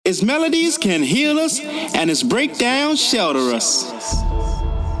Its melodies can heal us, and its breakdowns shelter us.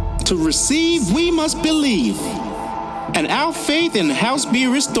 To receive, we must believe, and our faith in the house be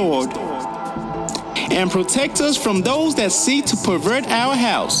restored, and protect us from those that seek to pervert our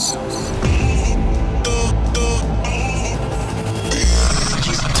house.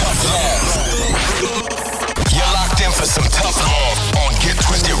 You're locked in for some tough love on Get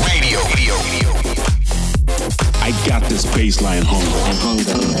Twisted Radio. I got this bassline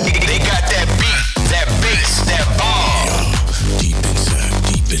hunger. They got that beat, that bass, that bomb. Deep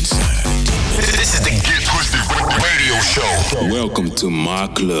inside. This is the Get Twisted Radio Show. Welcome to my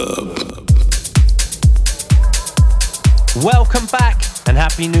club. Welcome back and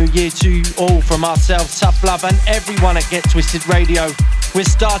Happy New Year to you all from ourselves, Tough Love, and everyone at Get Twisted Radio. We're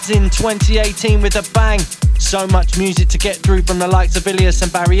starting 2018 with a bang. So much music to get through from the likes of Ilias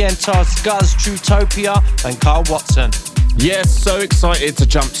and Barrientos, Guz, Trutopia and Carl Watson. Yes, so excited to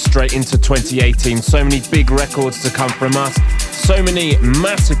jump straight into 2018. So many big records to come from us. So many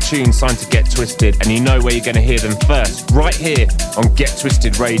massive tunes signed to Get Twisted, and you know where you're going to hear them first, right here on Get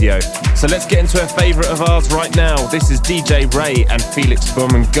Twisted Radio. So let's get into a favourite of ours right now. This is DJ Ray and Felix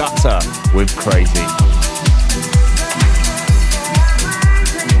Blumengutter with Crazy.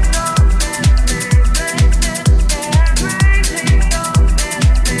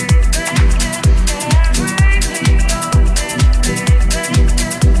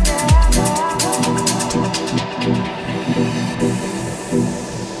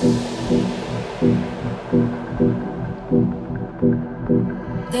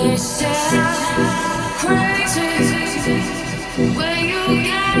 They sound crazy when you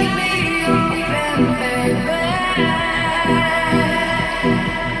got me open, baby.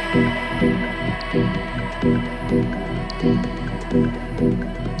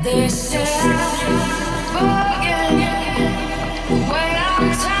 They sound broken when I'm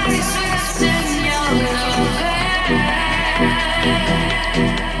tight in your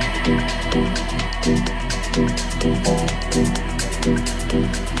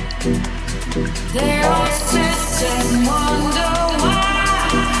They all sit and wonder why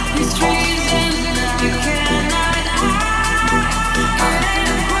these reasons you cannot hide. It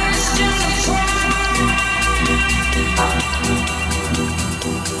ain't a question of pride.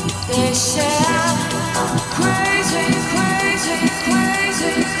 They shout crazy, crazy,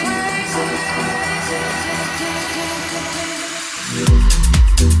 crazy, crazy.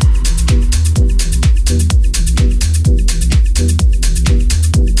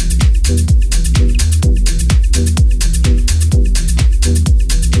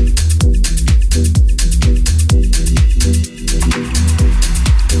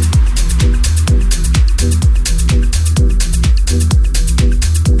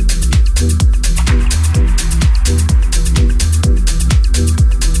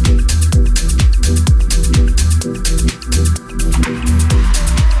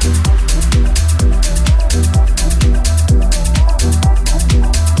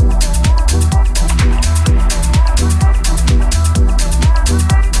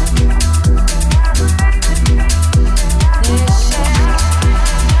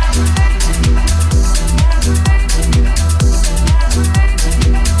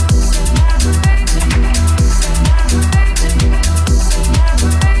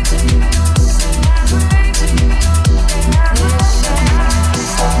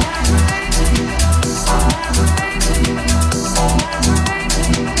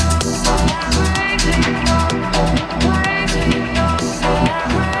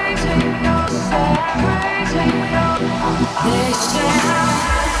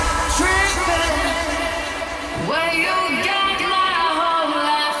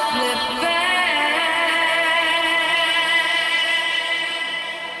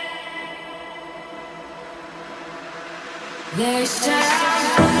 They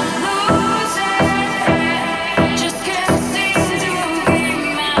sound losing, just can't seem to be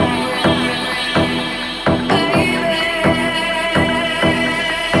mine, baby.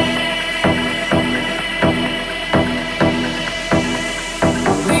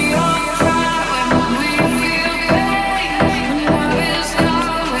 We all cry when we feel pain, when love is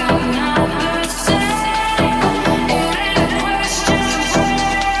gone, we're not the same. It ain't a question of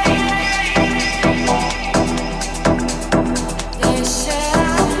pain. They say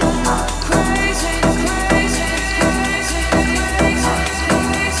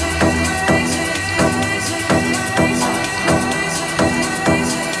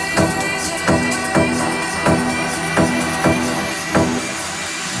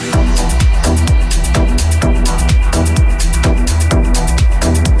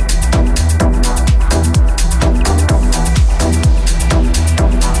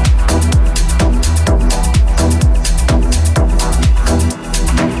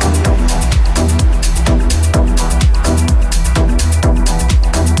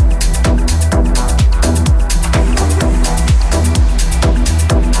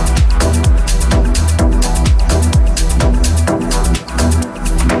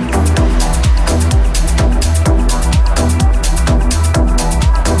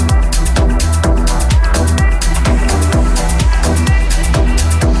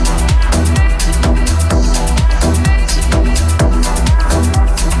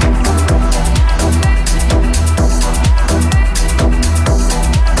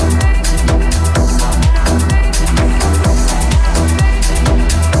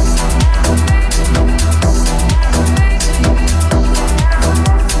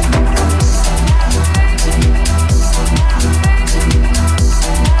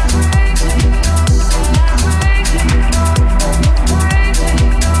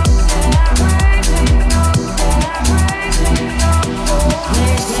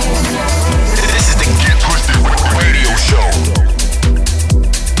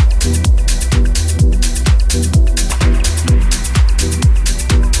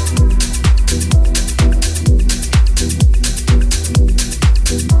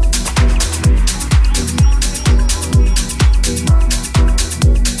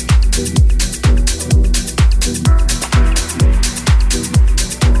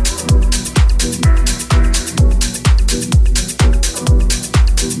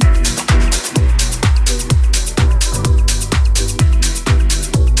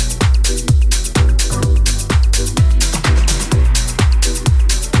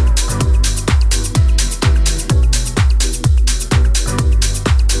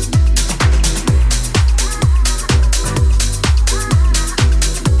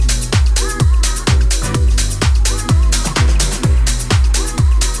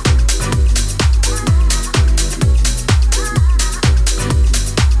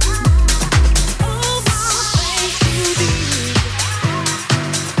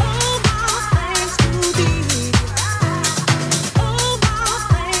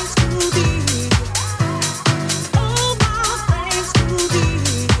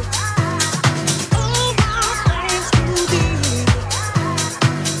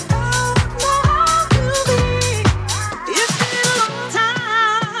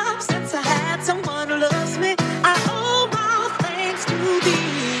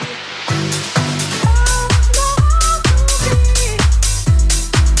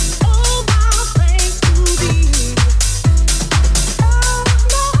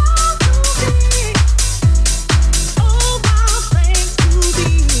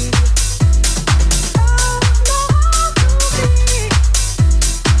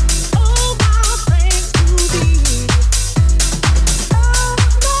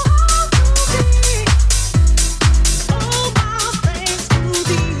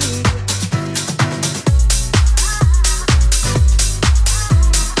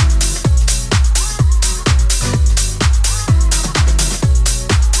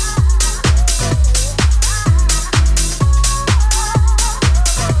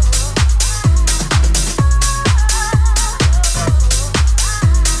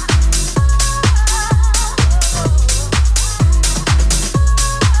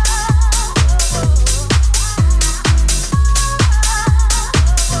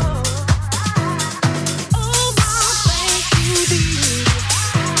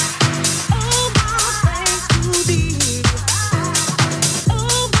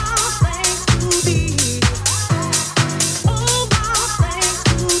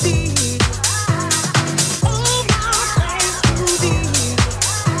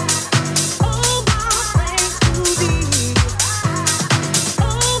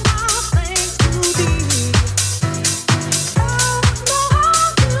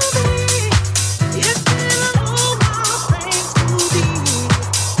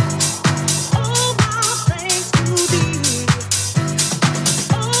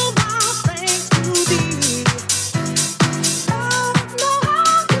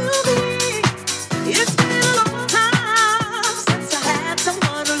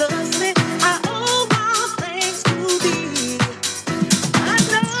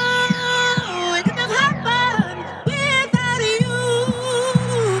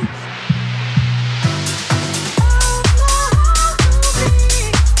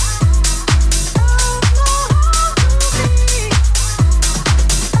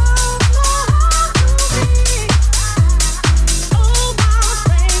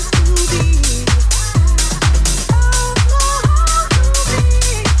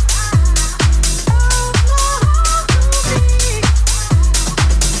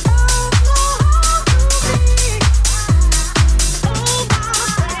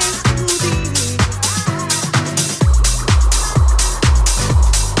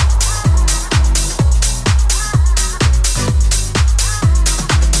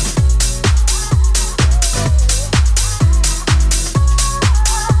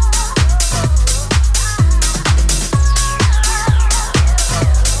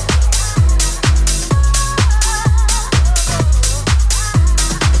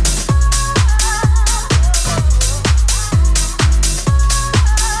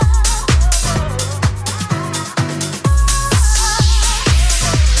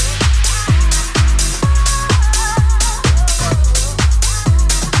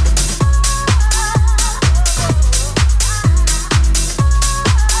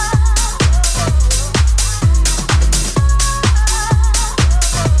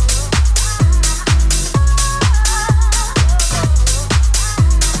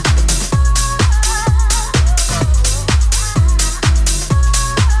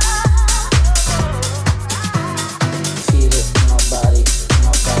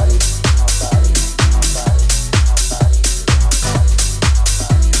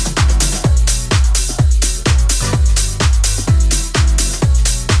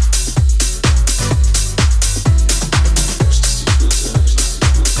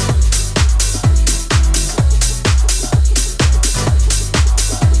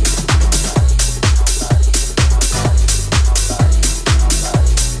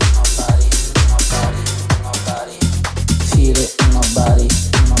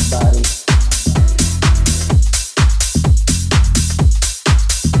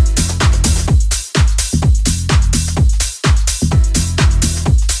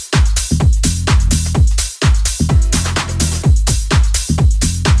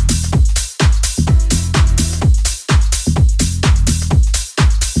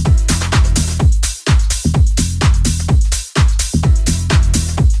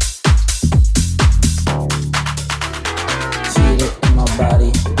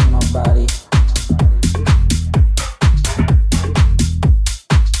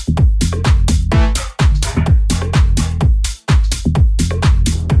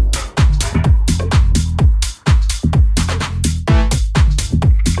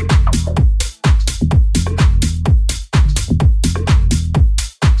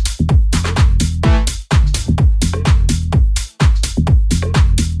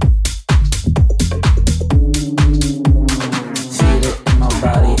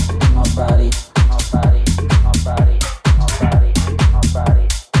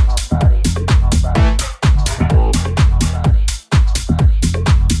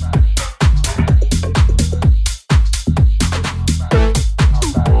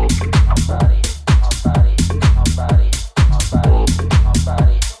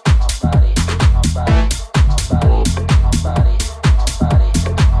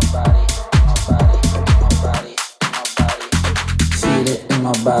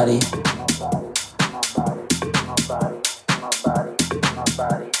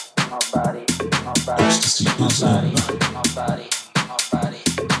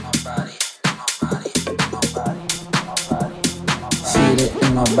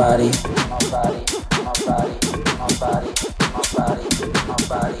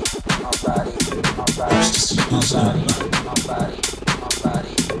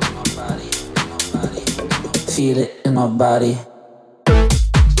Feel it in my body.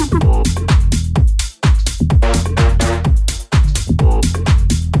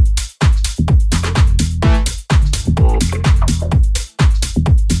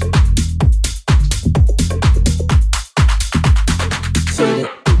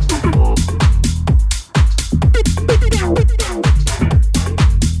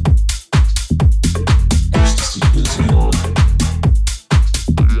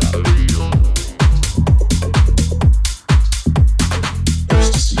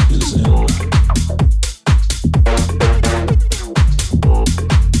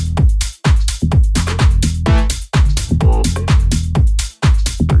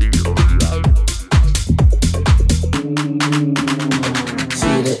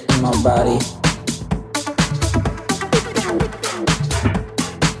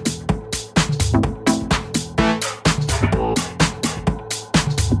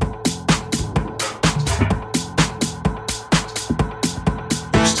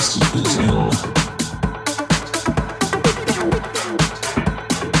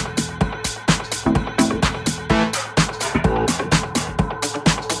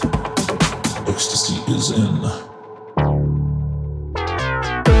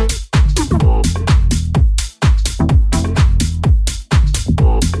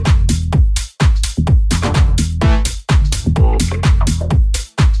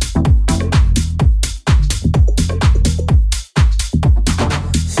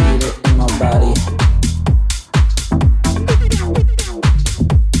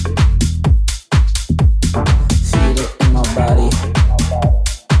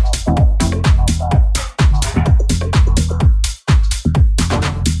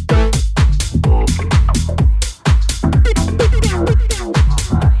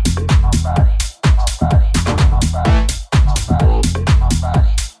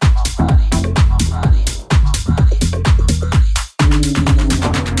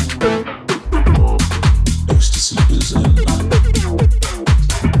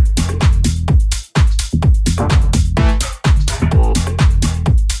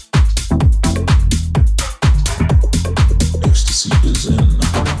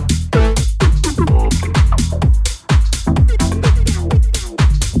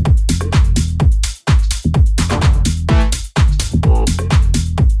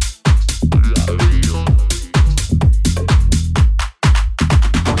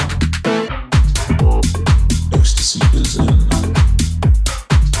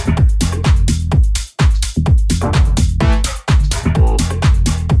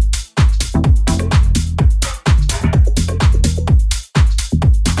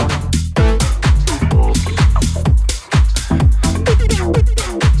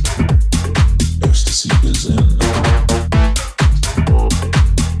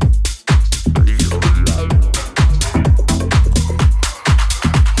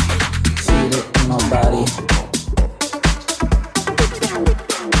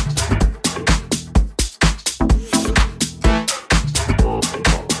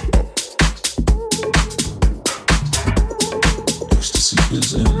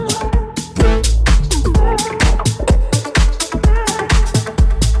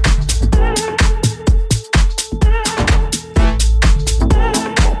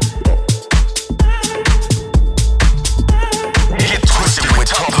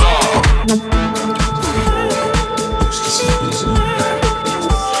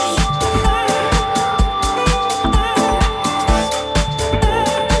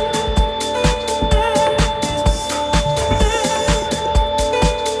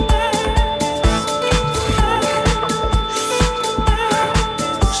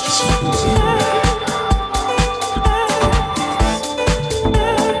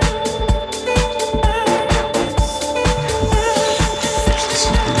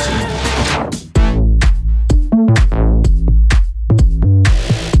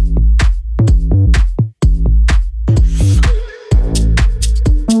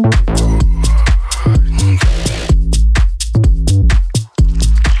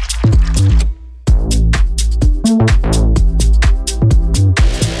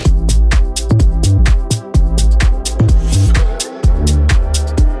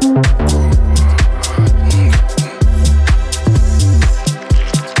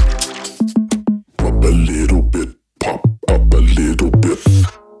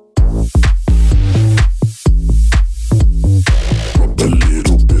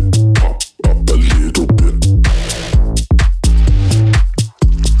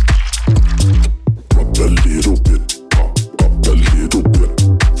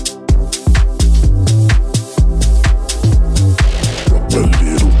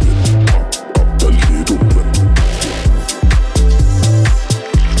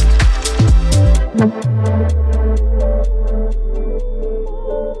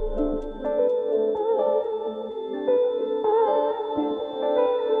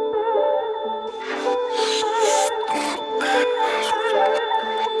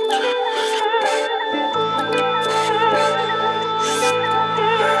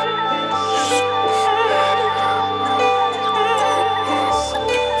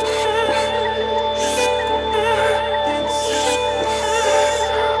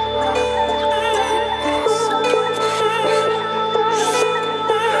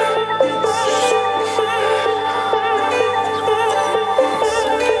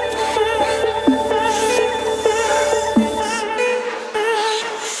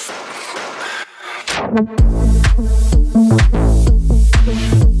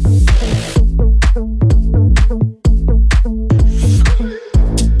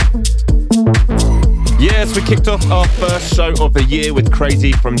 Yes, we kicked off our first show of the year with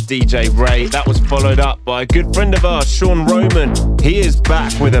Crazy from DJ Ray. That was followed up by a good friend of ours, Sean Roman. He is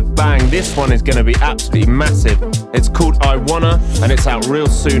back with a bang. This one is going to be absolutely massive. It's called I Wanna, and it's out real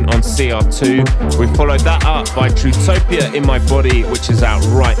soon on CR2. We followed that up by Trutopia In My Body, which is out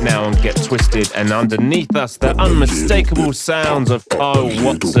right now on Get Twisted. And underneath us, the unmistakable sounds of Kyle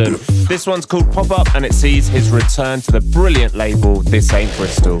Watson. This one's called Pop Up, and it sees his return to the brilliant label This Ain't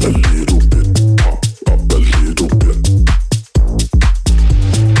Bristol.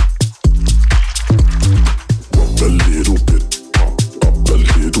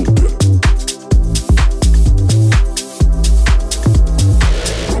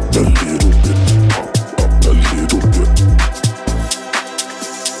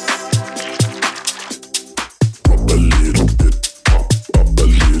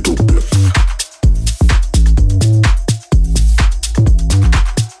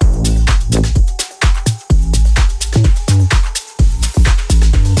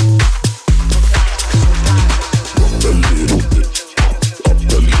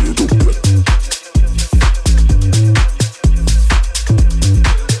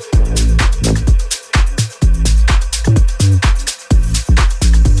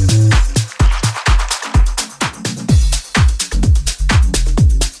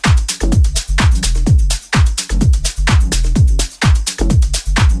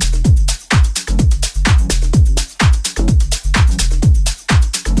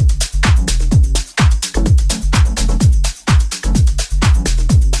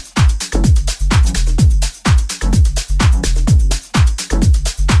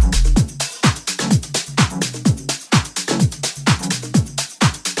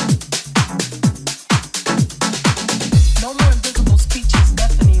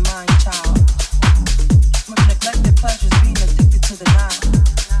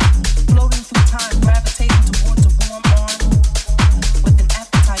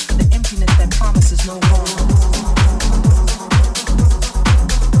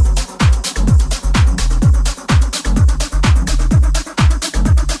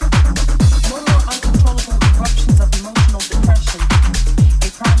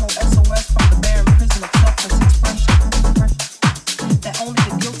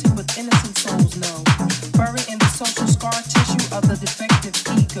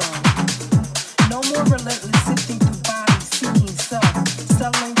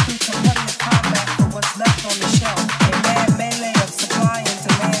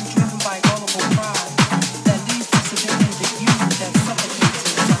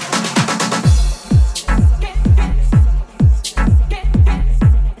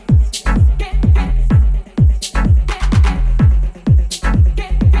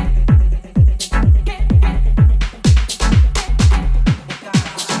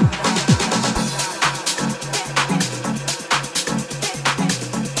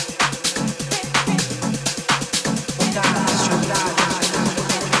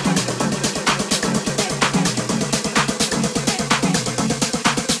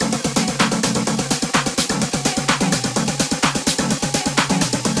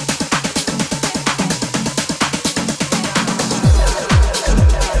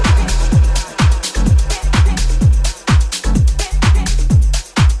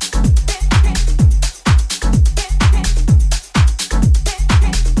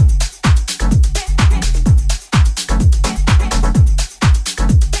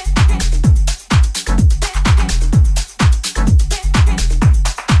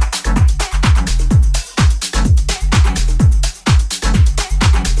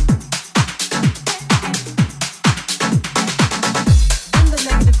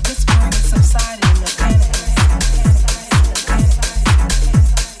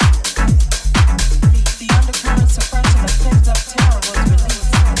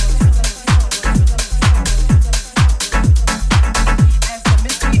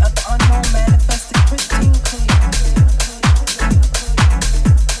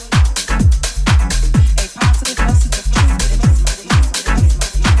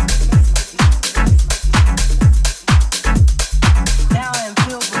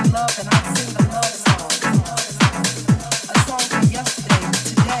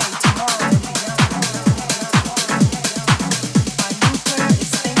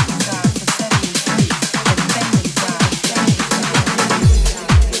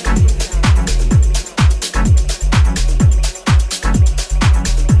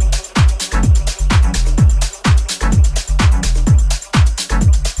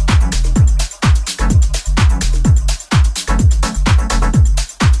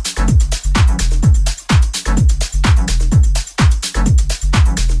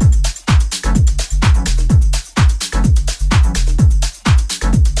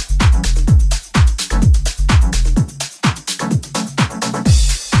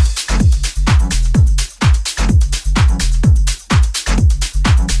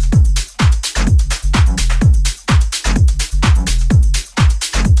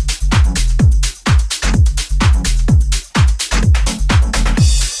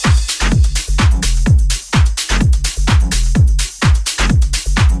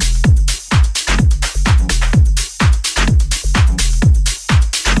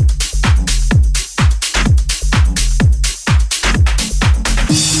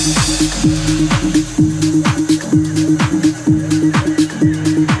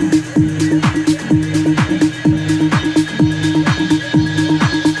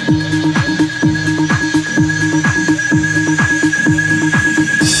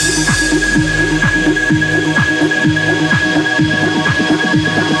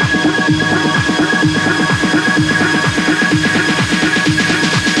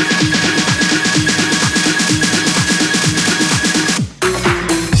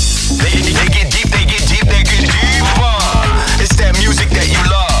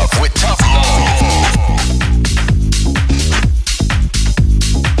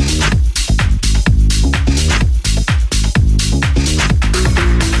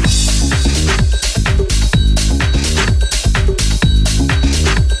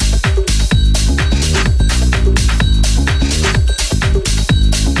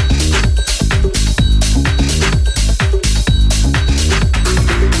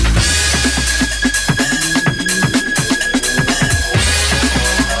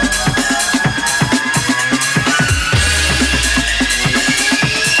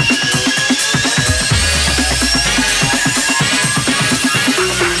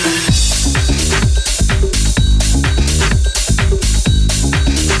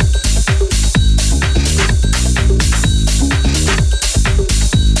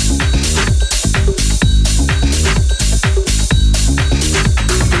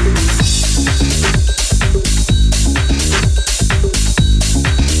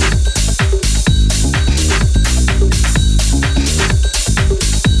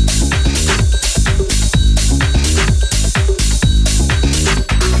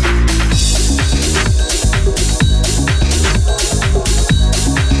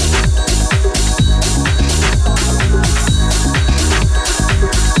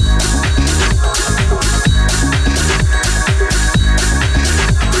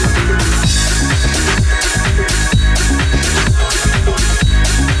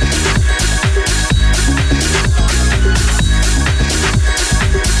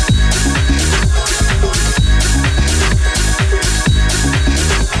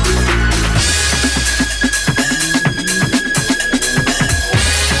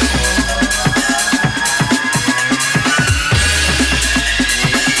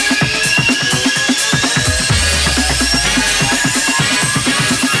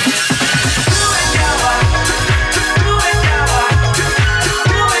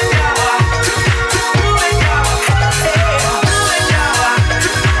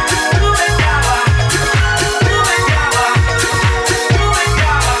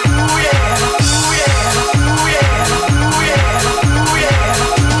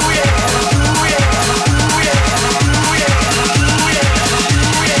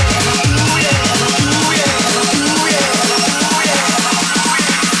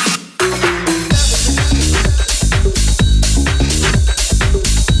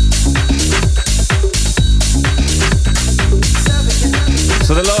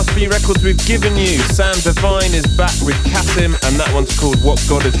 we've given you. Sam Divine is back with Kasim, and that one's called What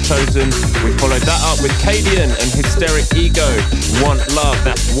God Has Chosen. We followed that up with Cadian and Hysteric Ego, Want Love.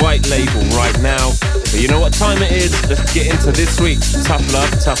 That's White Label right now. But you know what time it is? Let's get into this week's Tough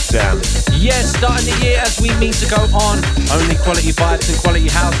Love, Tough Jam. Yes, starting the year as we mean to go on. Only quality vibes and quality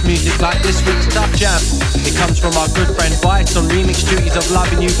house music like this week's Tough Jam. It comes from our good friend Vice on remix duties of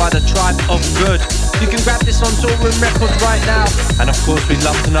Loving You by the Tribe of Good. You can grab this on Tour Room Records right now. And of course, we'd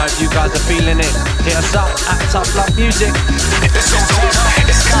love to know if you guys are feeling it. Hit us up at Tough Love Music. It's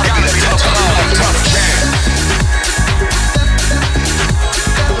gotta be the Tough Love, Tough Jam.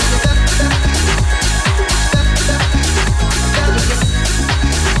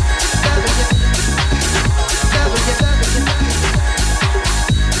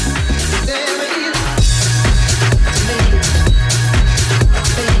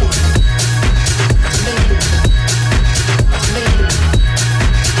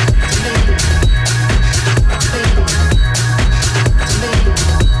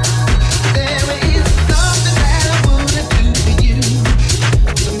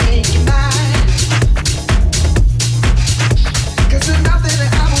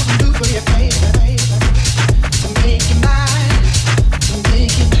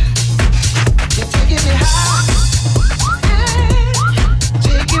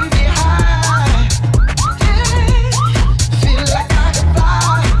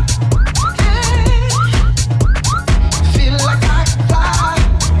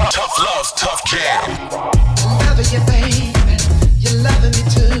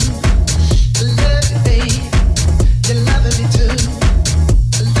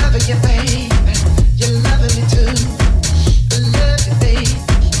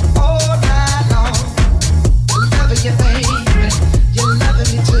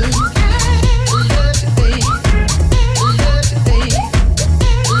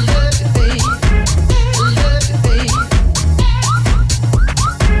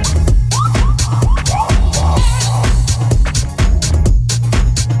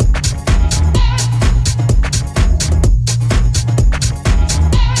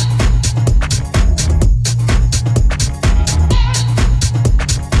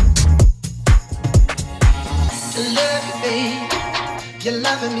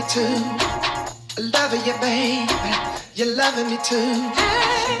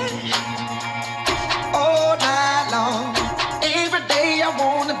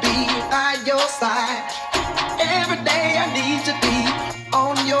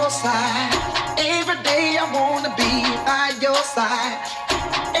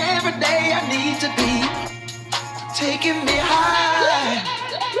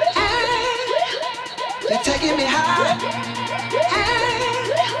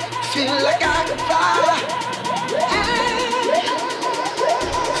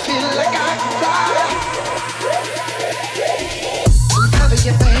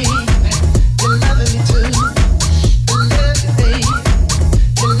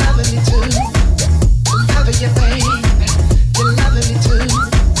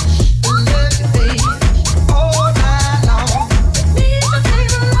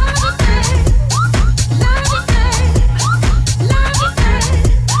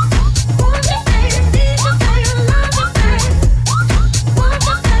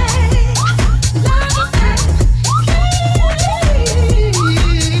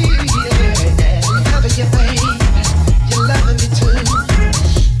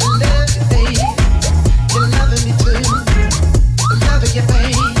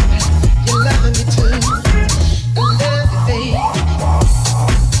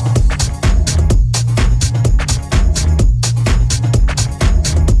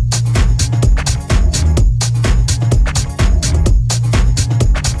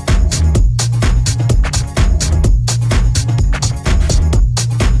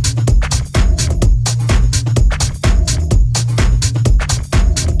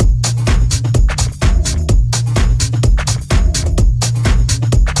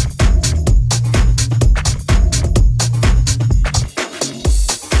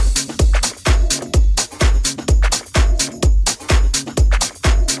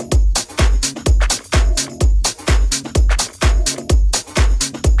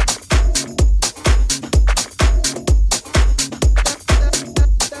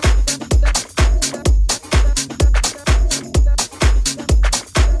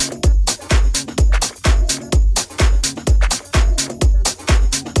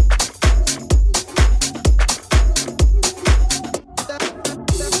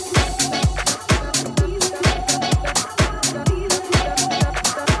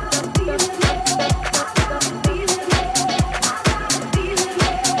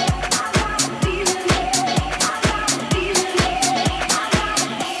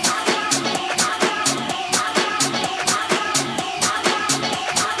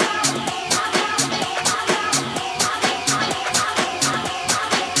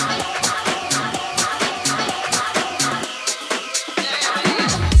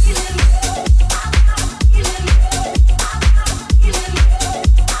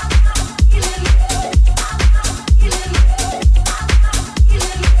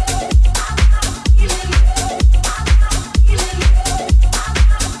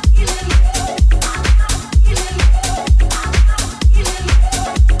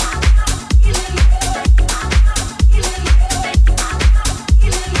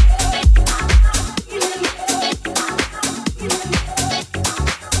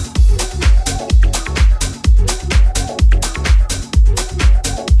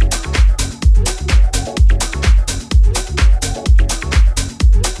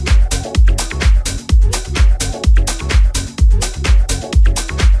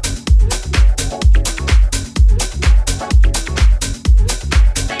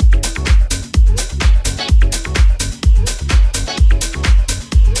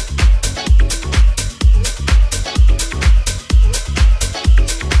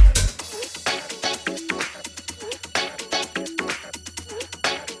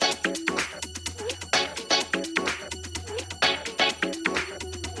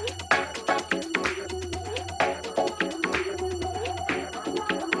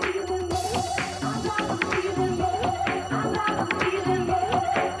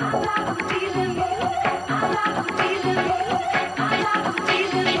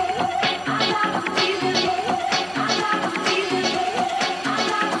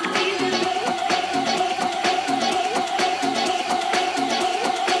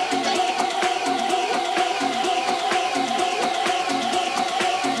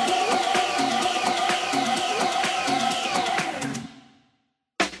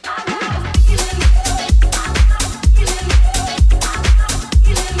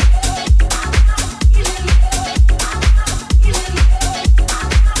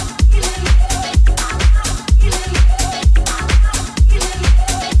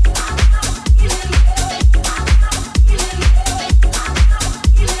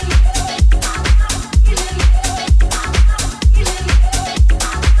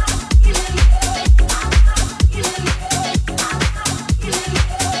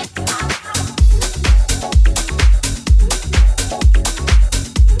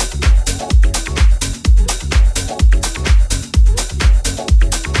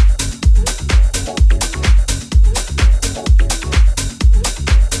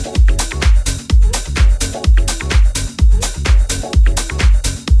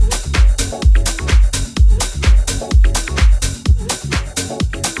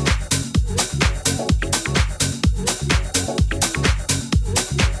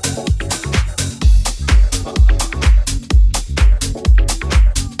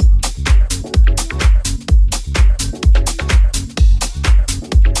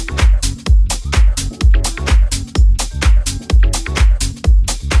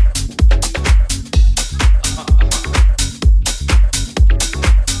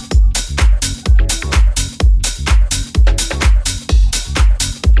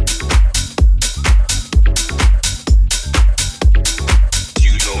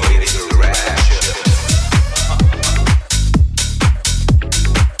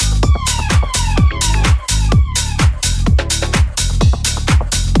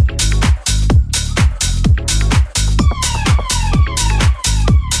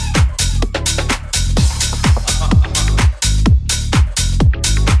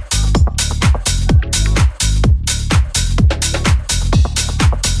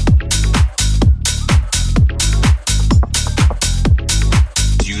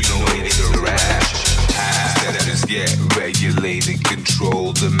 regulated,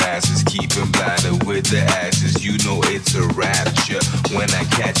 control the masses, keep them blinded with the ashes. You know it's a rapture. When I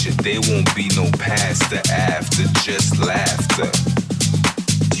catch it, there won't be no past or after, just laughter.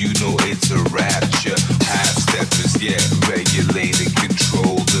 You know it's a rapture. Half steppers, yeah, regulated,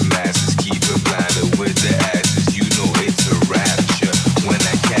 control the masses, keep them blinded with the ashes. You know it's a rapture. When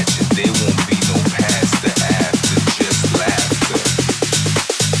I catch it, there won't be no past or after, just laughter.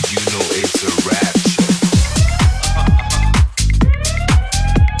 You know it's a rapture.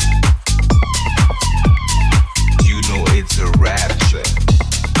 You know it's a rapture.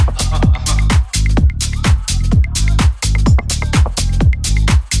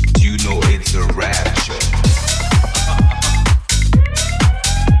 You know it's a rapture.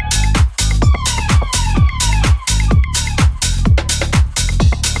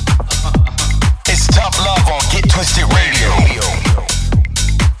 It's Tough Love on Get Twisted Radio.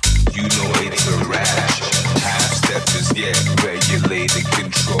 You know it's a rapture. Half steppers, yeah, regulated,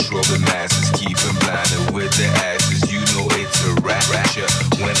 control the masses, keep them blinded with the ashes. You know it's a rapture.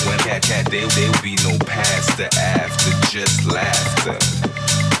 When there'll be no past or after, just laughter.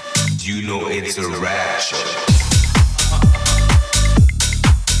 You know it's a rapture.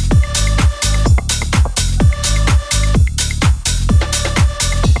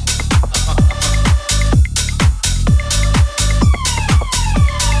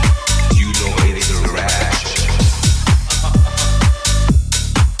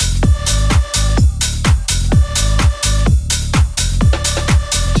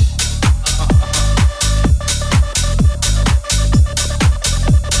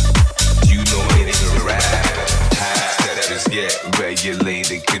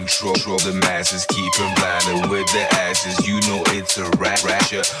 Regulated, control the masses, keep them blinded with the ashes. You know it's a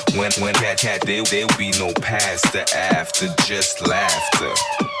rapture. When there'll be no past or after, just laughter.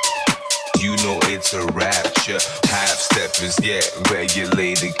 You know it's a rapture. Half steppers, yeah,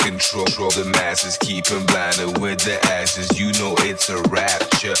 regulated, control the masses, keep them blinded with the ashes. You know it's a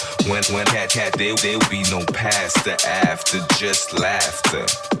rapture. When there'll be no past or after, just laughter.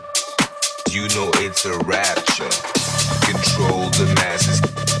 You know it's a rapture. Control the masses,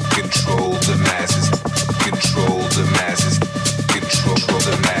 control the masses, control the masses, control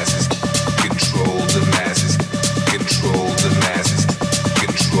the masses, control the masses, control the masses,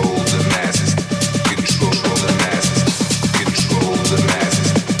 control the masses, control the masses, control the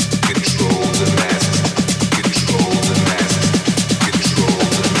masses, control the masses, control the masses, control the masses, control the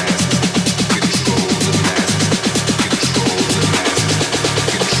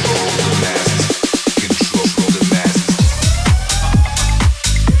masses, control the masses, control the masses.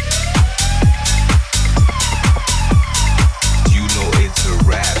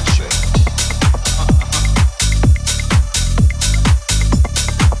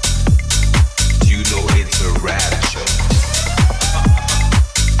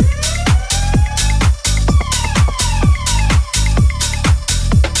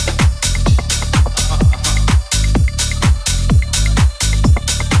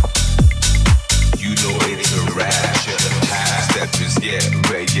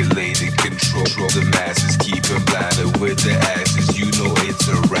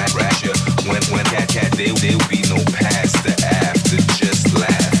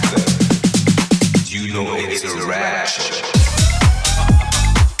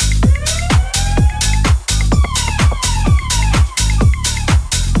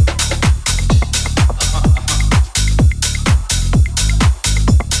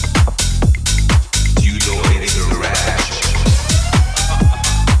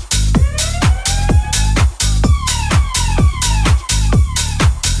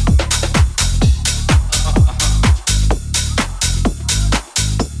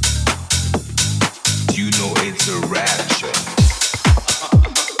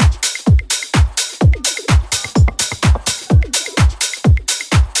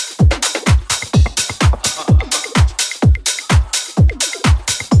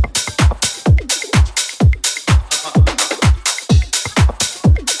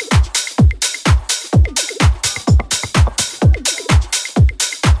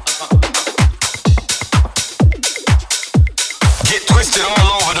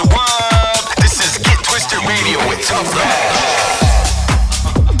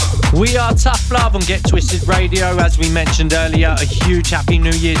 We are Tough Love on Get Twisted Radio. As we mentioned earlier, a huge Happy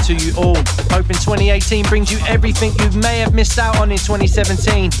New Year to you all. Hoping 2018 brings you everything you may have missed out on in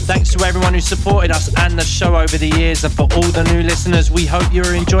 2017. Thanks to everyone who supported us and the show over the years, and for all the new listeners, we hope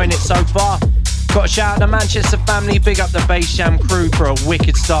you're enjoying it so far. Got a shout out to Manchester family, big up the Bass Jam crew for a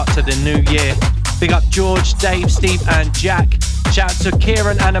wicked start to the new year. Big up George, Dave, Steve and Jack. Shout out to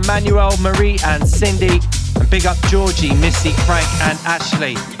Kieran and Emmanuel, Marie and Cindy. And big up Georgie, Misty, Frank and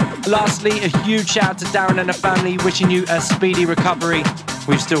Ashley. Lastly, a huge shout out to Darren and the family, wishing you a speedy recovery.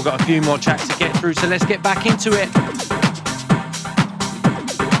 We've still got a few more tracks to get through, so let's get back into it.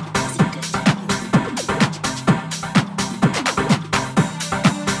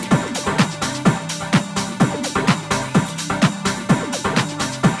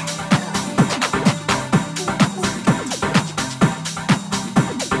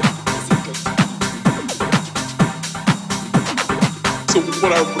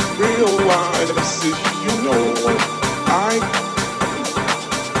 What I realize is, you know what, I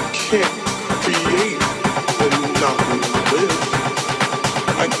can't create and not live.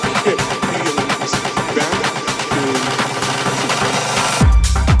 I can't be in this vacuum.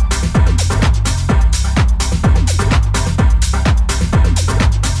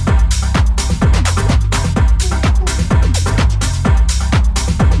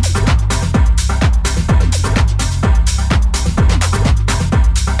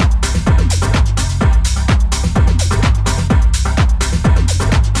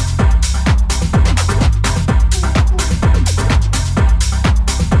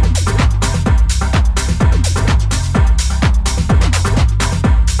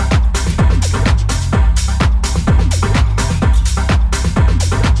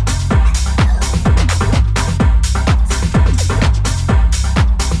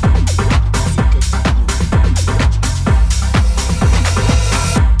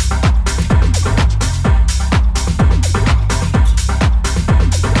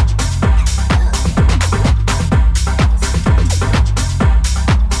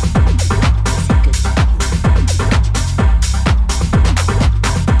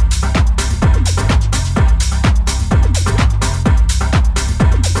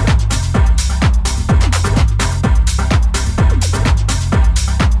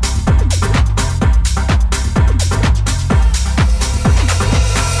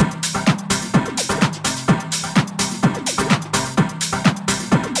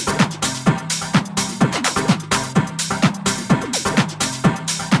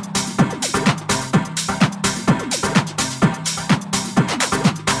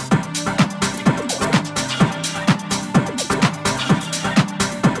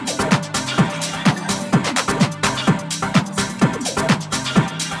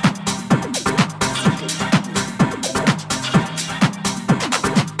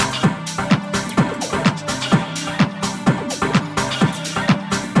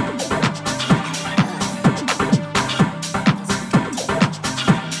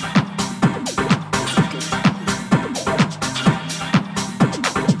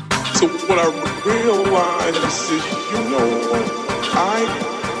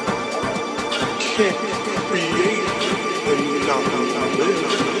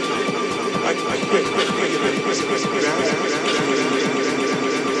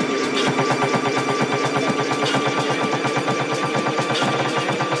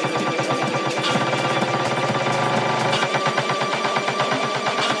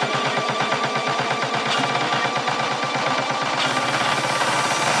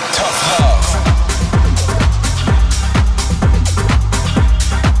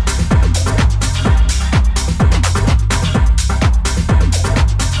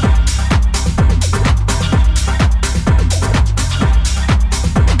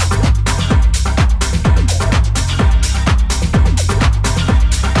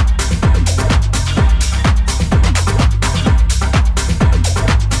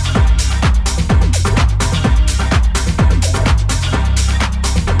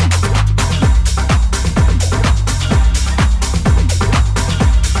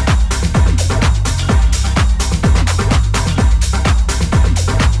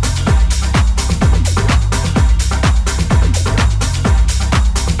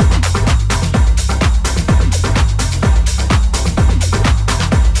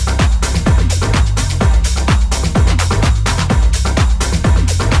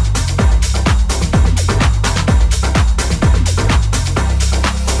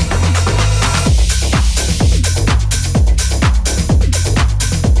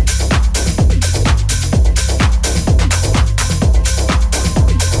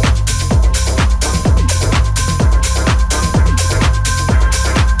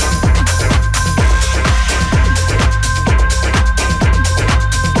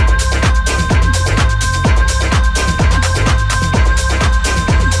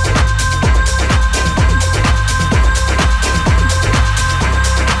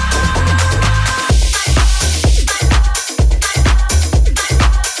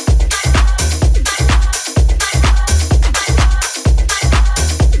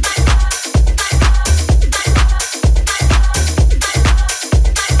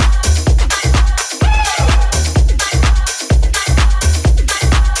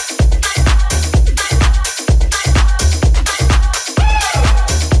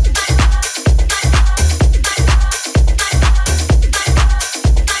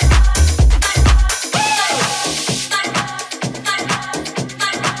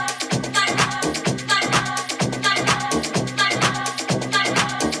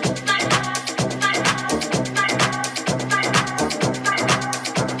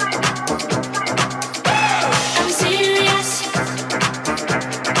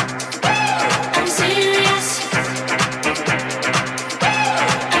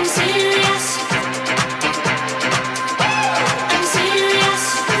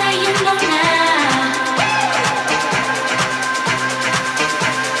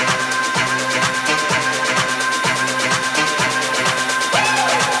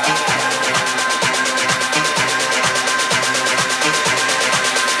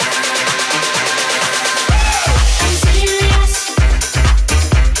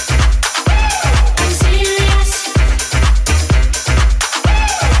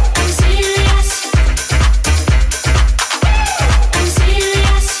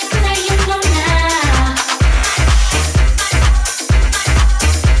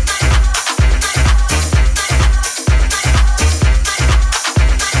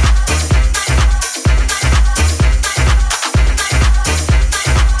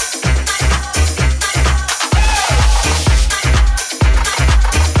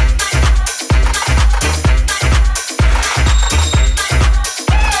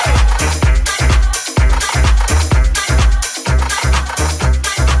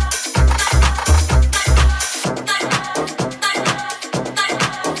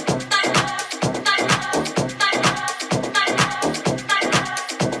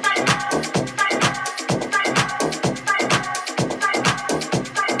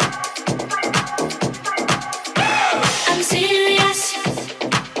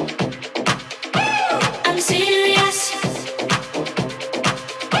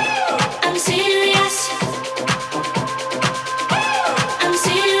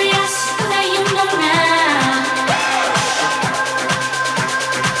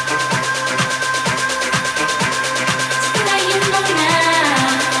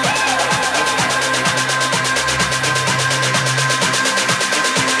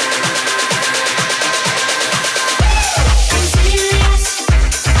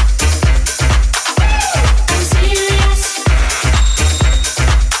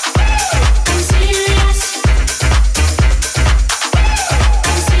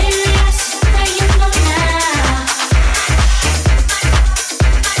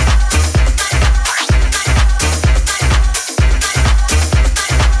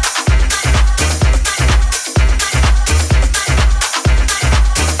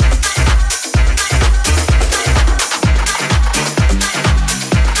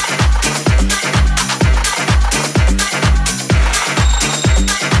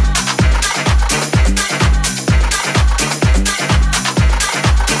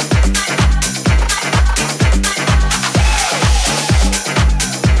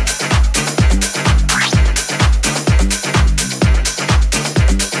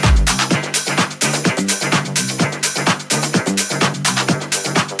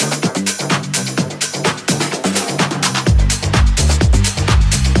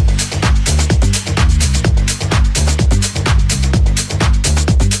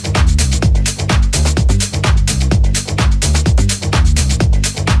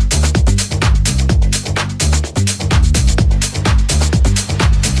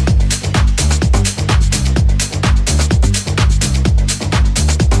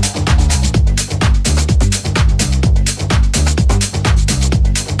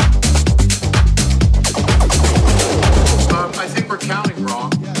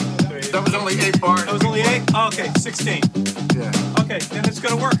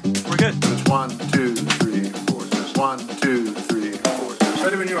 work. We're good. It's 1, 2, 3, 4, 6. 1, 2, 3, 4, 6.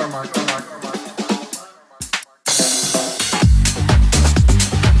 Ready when you are, Mark.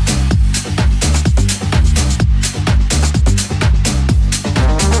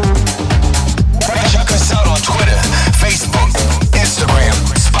 Check us out on Twitter, Facebook, Instagram,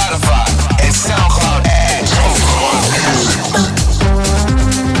 Spotify, and SoundCloud at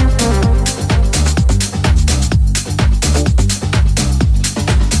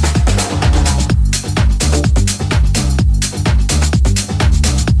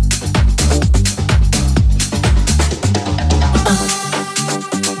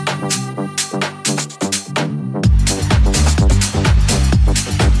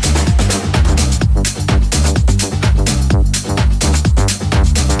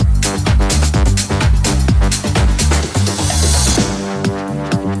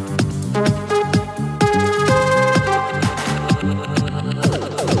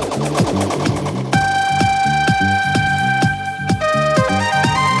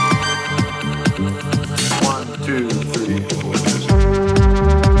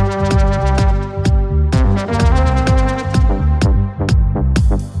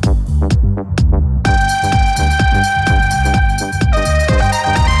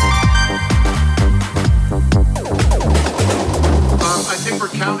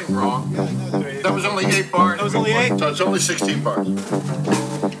It's only 16 bars.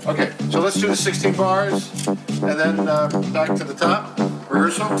 Okay, so let's do the 16 bars and then back to the top.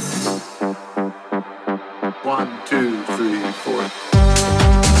 Rehearsal. 1, 2, 3, 4.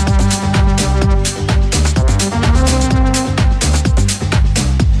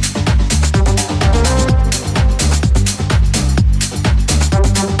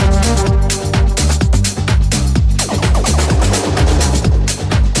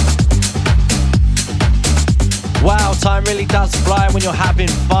 Time really does fly when you're having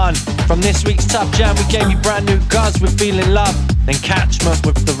fun. From this week's Tough Jam, we gave you brand new Guz with Feeling Love, then Catchment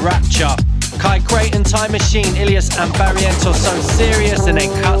with The Rapture. Kai Creighton, Time Machine, Ilias and Barrientos, So Serious, and then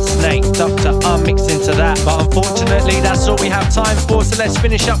Cut Snake, Dr. mixed into that. But unfortunately, that's all we have time for, so let's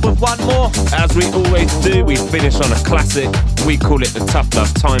finish up with one more. As we always do, we finish on a classic. We call it the Tough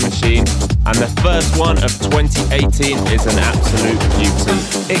Love Time Machine, and the first one of 2018 is an absolute beauty.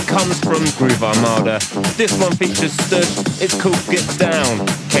 It comes from Groove Armada. This one features Stush. It's called Get Down.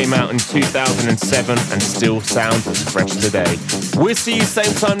 Came out in 2007 and still sounds as fresh today. We'll see you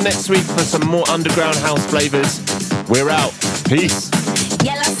same time next week for some more underground house flavors. We're out. Peace.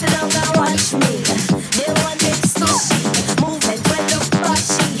 Yeah, I sit down and watch me. They want it sloppy. Movement when the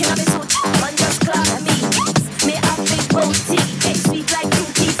flashy. You know me so man just clap me. Me a big booty. Hey, sweet like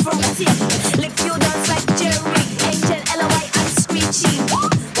tutti frutti. Lick you dance like Jerry. Angel, L.O.I. and Screechy.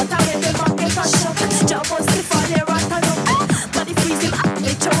 What I wear them up, get a shock. Jump on stiff on their rat and up. Body freeze him up,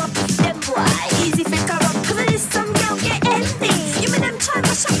 they show up. Them boy, easy for corrupt. Cause it is some girl get empty. You mean them try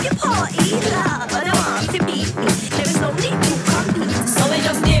to shop your party, love. But I want to beat me. There is no need to compete. So we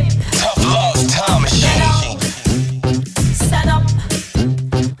just dip. Tough Love Time Machine. Stand up.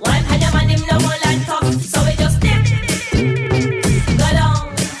 One hand your man him no more like tough. So we just dip. Go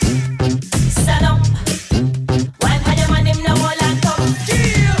down. Stand up. One hand your man him no more like tough.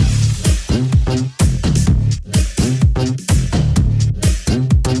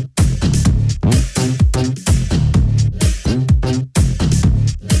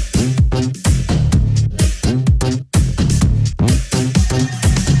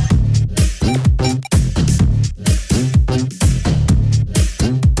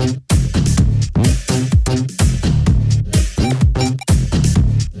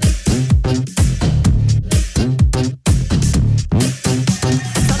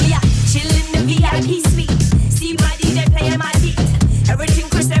 So yeah, chill in the VIP suite. See my DJ playing my beat. Everything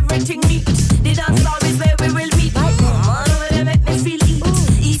crisp, everything neat. The dance floor is where we will meet. Man, over there make me feel eat.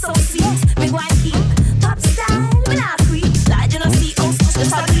 Eat so sweet, me go and keep. Pop style, me not creep. Like you know see us,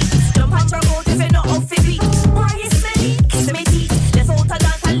 just a beat. Jump and drop out if you know how to beat. Boy, it's smelly, kiss me teeth. Let's out a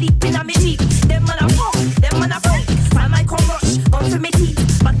dance and leap in a me jeep. Them man a punk, them man a freak. Find my come rush, come for me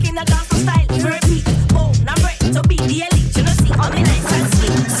teeth. Back in the dance style, to repeat. Boom, now break to beat the elite. You know see how me nice and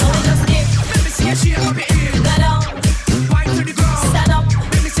sweet. So we just dip. Let me see a shake up your ear. Go down. Wine to the ground. Stand up.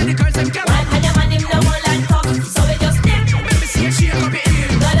 Let me see the girls and come. One hand your man him no more like tough. So we just dip. Let me see a shake up your ear.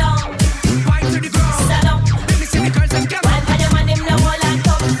 Go down. Wine to the ground. Stand up. Let me see the girls and come. One hand your man him no more like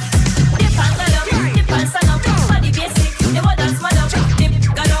tough. Dip and go down. Dip and stand up. Body basic. The more dance man up. Dip,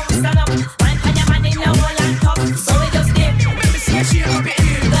 go down, stand up. One hand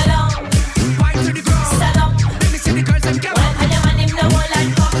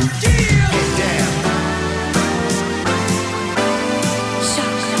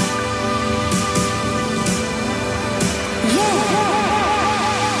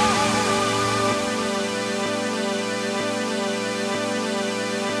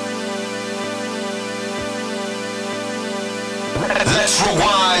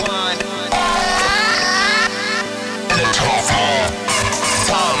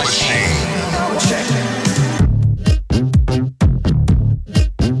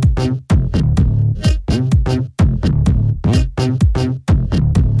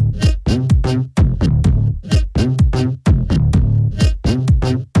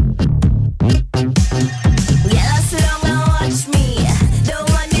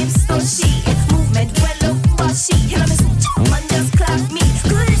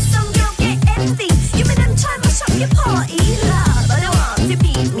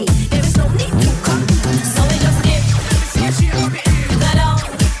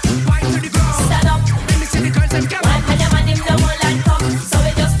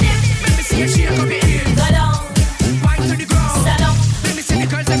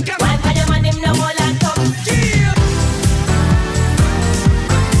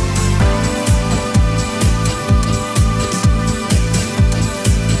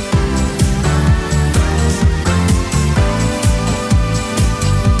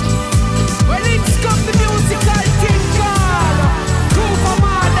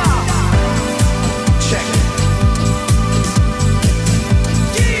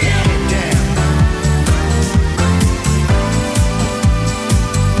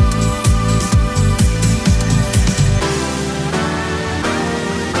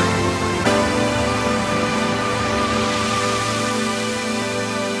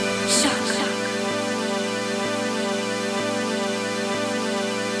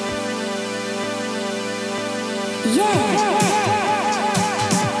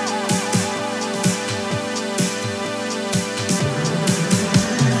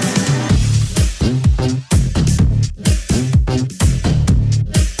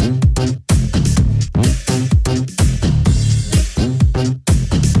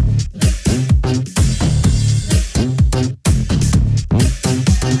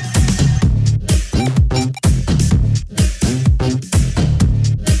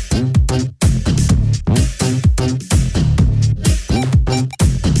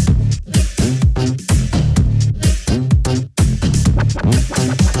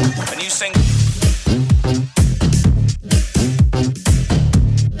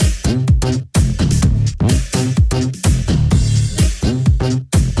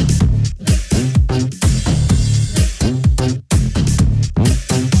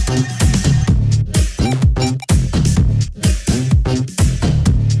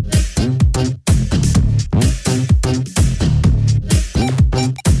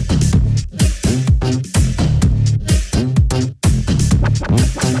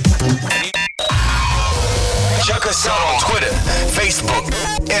us out on Twitter, Facebook,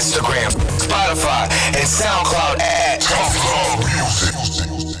 Instagram, Spotify, and SoundCloud at